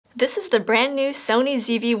This is the brand new Sony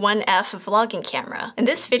ZV-1F vlogging camera. In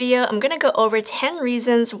this video, I'm gonna go over 10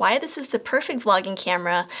 reasons why this is the perfect vlogging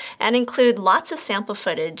camera and include lots of sample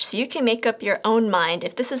footage so you can make up your own mind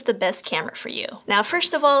if this is the best camera for you. Now,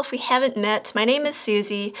 first of all, if we haven't met, my name is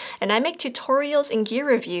Susie and I make tutorials and gear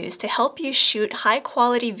reviews to help you shoot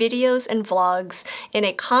high-quality videos and vlogs in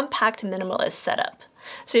a compact minimalist setup.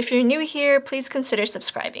 So if you're new here, please consider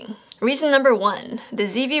subscribing. Reason number 1, the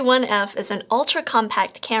ZV-1F is an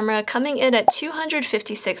ultra-compact camera coming in at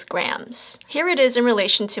 256 grams. Here it is in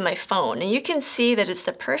relation to my phone, and you can see that it's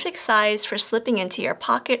the perfect size for slipping into your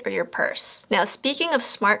pocket or your purse. Now, speaking of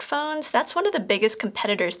smartphones, that's one of the biggest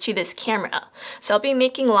competitors to this camera. So I'll be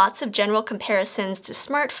making lots of general comparisons to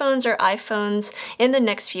smartphones or iPhones in the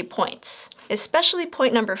next few points. Especially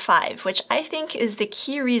point number 5, which I think is the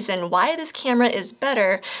key reason why this camera is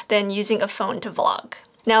better than using a phone to vlog.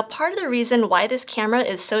 Now, part of the reason why this camera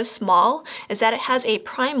is so small is that it has a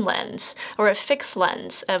prime lens, or a fixed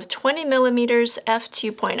lens, of 20mm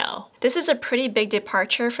f2.0. This is a pretty big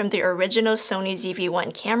departure from the original Sony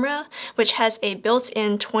ZV-1 camera, which has a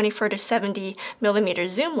built-in 24-70mm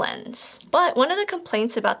zoom lens. But one of the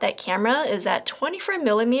complaints about that camera is that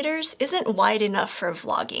 24mm isn't wide enough for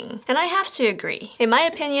vlogging, and I have to agree. In my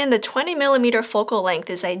opinion, the 20mm focal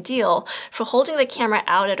length is ideal for holding the camera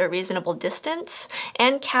out at a reasonable distance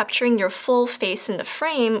and capturing your full face in the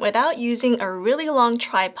frame without using a really long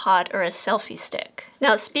tripod or a selfie stick.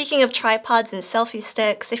 Now, speaking of tripods and selfie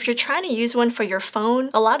sticks, if you're trying to use one for your phone,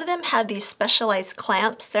 a lot of them have these specialized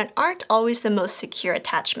clamps that aren't always the most secure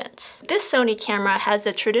attachments. This Sony camera has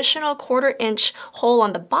the traditional 1/4-inch hole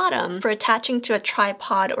on the bottom for attaching to a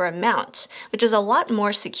tripod or a mount, which is a lot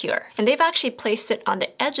more secure. And they've actually placed it on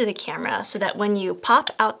the edge of the camera so that when you pop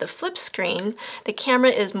out the flip screen, the camera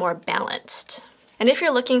is more balanced. And if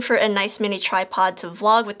you're looking for a nice mini tripod to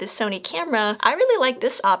vlog with this Sony camera, I really like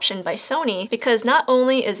this option by Sony because not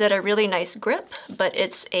only is it a really nice grip, but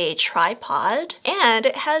it's a tripod and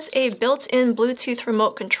it has a built-in Bluetooth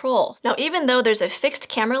remote control. Now, even though there's a fixed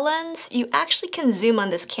camera lens, you actually can zoom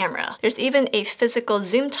on this camera. There's even a physical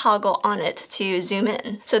zoom toggle on it to zoom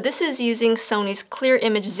in. So this is using Sony's clear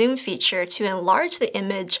image zoom feature to enlarge the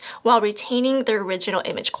image while retaining the original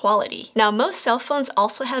image quality. Now, most cell phones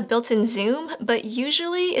also have built-in zoom, but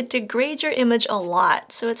usually it degrades your image a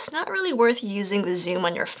lot, so it's not really worth using the zoom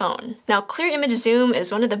on your phone. Now, clear image zoom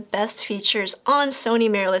is one of the best features on Sony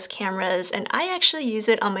mirrorless cameras, and I actually use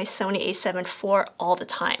it on my Sony a7 IV all the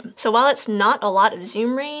time. So while it's not a lot of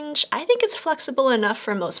zoom range, I think it's flexible enough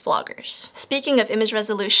for most vloggers. Speaking of image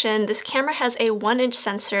resolution, this camera has a 1-inch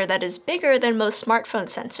sensor that is bigger than most smartphone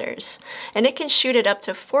sensors, and it can shoot it up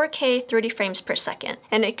to 4K 30 frames per second.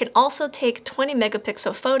 And it can also take 20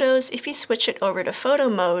 megapixel photos if you switch it over to photo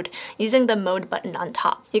mode using the mode button on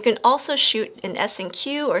top. You can also shoot in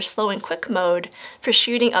S&Q or slow and quick mode for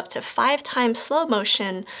shooting up to 5 times slow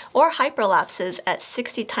motion or hyperlapses at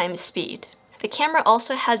 60 times speed. The camera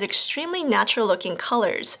also has extremely natural looking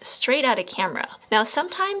colors straight out of camera. Now,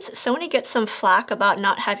 sometimes Sony gets some flack about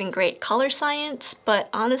not having great color science, but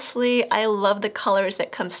honestly, I love the colors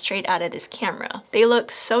that come straight out of this camera. They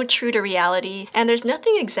look so true to reality, and there's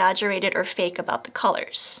nothing exaggerated or fake about the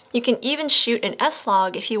colors. You can even shoot an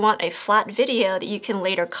S-Log if you want a flat video that you can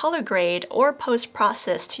later color grade or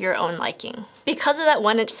post-process to your own liking. Because of that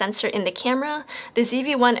 1-inch sensor in the camera, the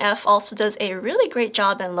ZV-1F also does a really great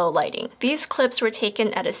job in low lighting. These clips were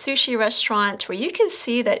taken at a sushi restaurant where you can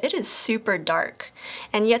see that it is super dark,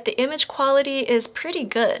 and yet the image quality is pretty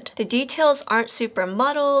good. The details aren't super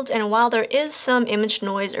muddled, and while there is some image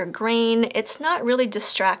noise or grain, it's not really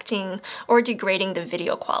distracting or degrading the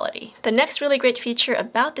video quality. The next really great feature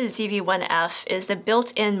about the ZV-1F is the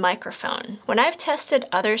built-in microphone. When I've tested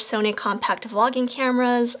other Sony compact vlogging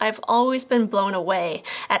cameras, I've always been blown away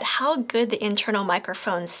at how good the internal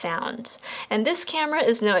microphones sound. And this camera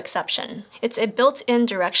is no exception. It's a built-in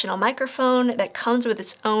directional microphone that comes with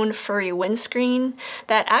its own furry windscreen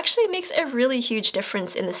that actually makes a really huge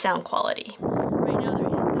difference in the sound quality. Right now there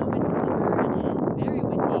is no wind cover and it is very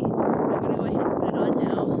windy. I'm gonna go ahead and put it on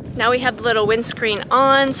now. Now we have the little windscreen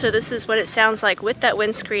on, so this is what it sounds like with that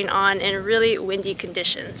windscreen on in really windy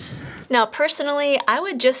conditions. Now, personally, I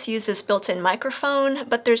would just use this built-in microphone,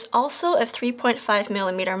 but there's also a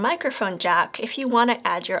 3.5mm microphone jack if you want to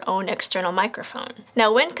add your own external microphone.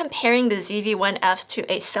 Now, when comparing the ZV-1F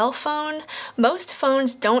to a cell phone, most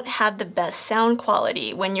phones don't have the best sound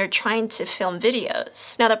quality when you're trying to film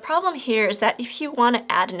videos. Now, the problem here is that if you want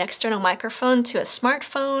to add an external microphone to a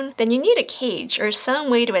smartphone, then you need a cage or some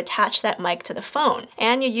way to attach that mic to the phone,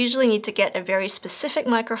 and you usually need to get a very specific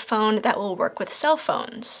microphone that will work with cell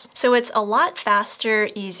phones. So it's a lot faster,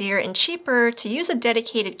 easier, and cheaper to use a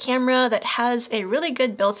dedicated camera that has a really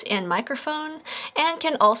good built-in microphone and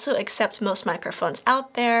can also accept most microphones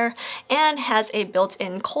out there, and has a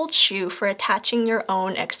built-in cold shoe for attaching your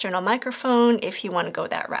own external microphone if you want to go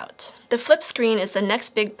that route. The flip screen is the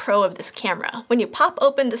next big pro of this camera. When you pop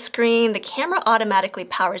open the screen, the camera automatically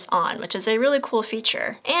powers on, which is a really cool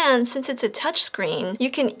feature. And since it's a touch screen, you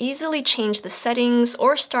can easily change the settings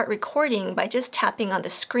or start recording by just tapping on the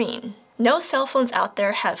screen. No cell phones out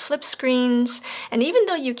there have flip screens, and even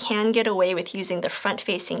though you can get away with using the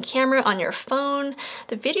front-facing camera on your phone,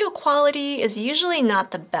 the video quality is usually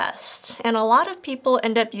not the best, and a lot of people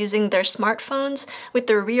end up using their smartphones with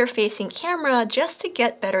the rear-facing camera just to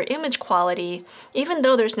get better image quality, even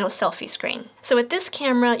though there's no selfie screen. So with this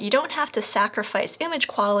camera, you don't have to sacrifice image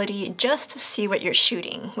quality just to see what you're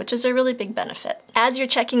shooting, which is a really big benefit. As you're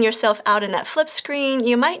checking yourself out in that flip screen,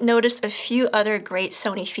 you might notice a few other great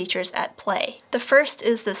Sony features at play. The first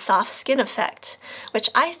is the soft skin effect, which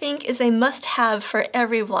I think is a must-have for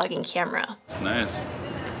every vlogging camera. It's nice.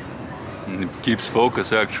 And it keeps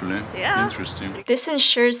focus actually. Yeah. Interesting. This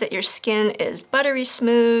ensures that your skin is buttery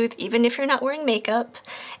smooth, even if you're not wearing makeup,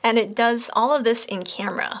 and it does all of this in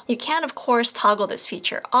camera. You can, of course, toggle this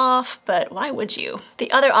feature off, but why would you?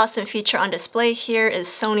 The other awesome feature on display here is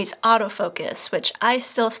Sony's autofocus, which I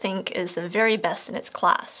still think is the very best in its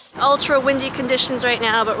class. Ultra windy conditions right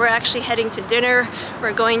now, but we're actually heading to dinner.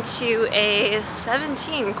 We're going to a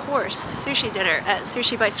 17-course sushi dinner at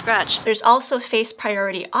Sushi by Scratch. There's also face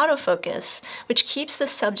priority autofocus, which keeps the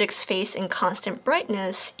subject's face in constant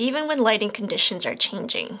brightness even when lighting conditions are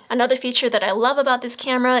changing. Another feature that I love about this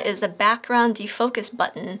camera is the background defocus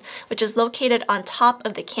button, which is located on top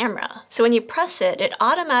of the camera. So when you press it, it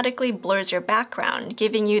automatically blurs your background,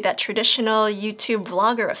 giving you that traditional YouTube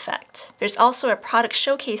vlogger effect. There's also a product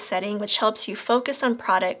showcase setting, which helps you focus on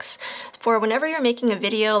products for whenever you're making a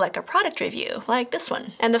video like a product review, like this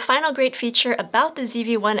one. And the final great feature about the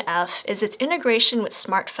ZV-1F is its integration with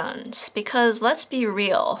smartphones. Because let's be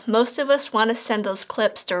real, most of us want to send those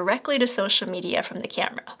clips directly to social media from the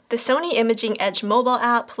camera. The Sony Imaging Edge mobile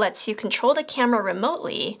app lets you control the camera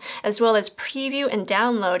remotely, as well as preview and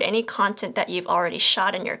download any content that you've already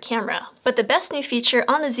shot in your camera. But the best new feature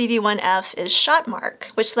on the ZV-1F is Shot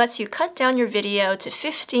Mark, which lets you cut down your video to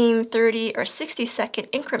 15, 30, or 60-second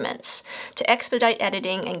increments to expedite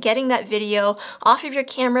editing and getting that video off of your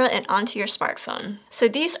camera and onto your smartphone. So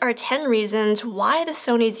these are 10 reasons why the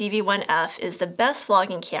Sony ZV-1F is the best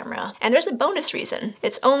vlogging camera, and there's a bonus reason.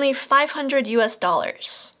 It's only $500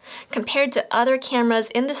 US. Compared to other cameras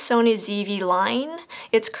in the Sony ZV line,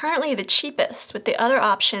 it's currently the cheapest, with the other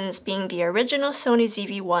options being the original Sony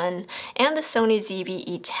ZV-1 and the Sony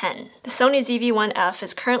ZV-E10. The Sony ZV-1F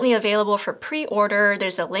is currently available for pre-order.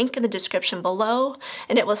 There's a link in the description below,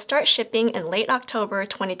 and it will start shipping in late October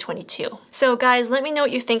 2022. So guys, let me know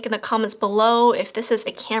what you think in the comments below, if this is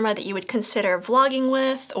a camera that you would consider vlogging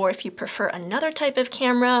with, or if you prefer another type of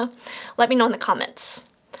camera. Let me know in the comments.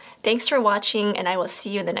 Thanks for watching, and I will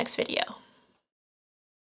see you in the next video.